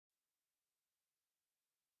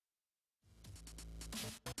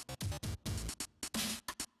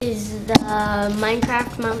Is the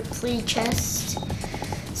Minecraft Minechest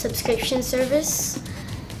subscription service.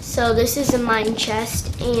 So this is a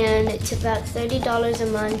Minechest, and it's about $30 a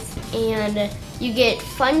month, and you get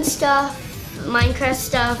fun stuff, Minecraft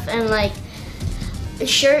stuff, and like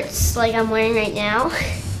shirts like I'm wearing right now.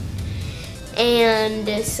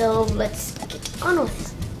 And so let's get on with it.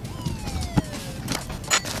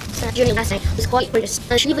 Journey last night was quite gorgeous.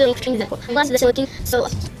 She really came to the last of the looking so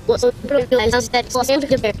realized that so stand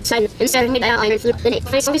with their sign and started made iron food. Then it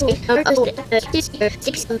finds something over hold it. This year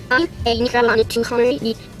 6 on a new travel on it to commemorate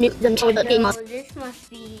the tower the game. This must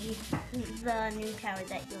be the new tower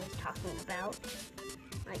that he was talking about.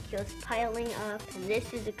 Like he was piling up, and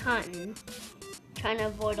this is a cotton. Trying to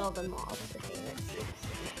avoid all the mobs. Okay, let's see.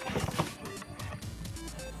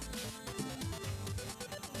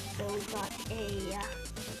 So we got a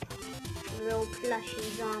little plushy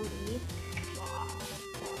zombie,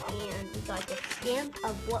 and we got the stamp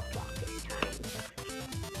of what block this time?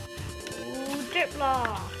 Ooh, dirt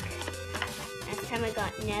block! Last time I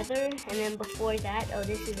got nether, and then before that, oh,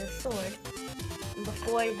 this is a sword. And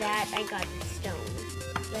before that, I got the stone.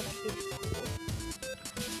 That is cool.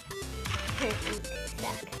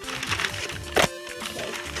 Stack.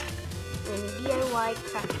 Okay. And DIY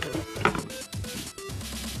crafting.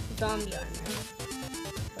 Zombie armor.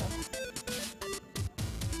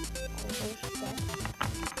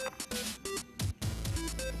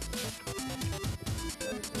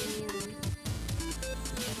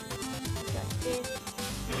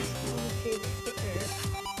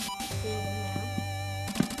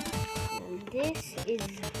 This is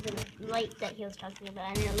the light that he was talking about,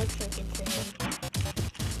 and it looks like it's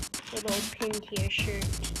a little pin to your shirt.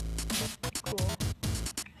 Cool.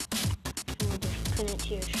 We'll just pin it to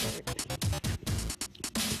your shirt.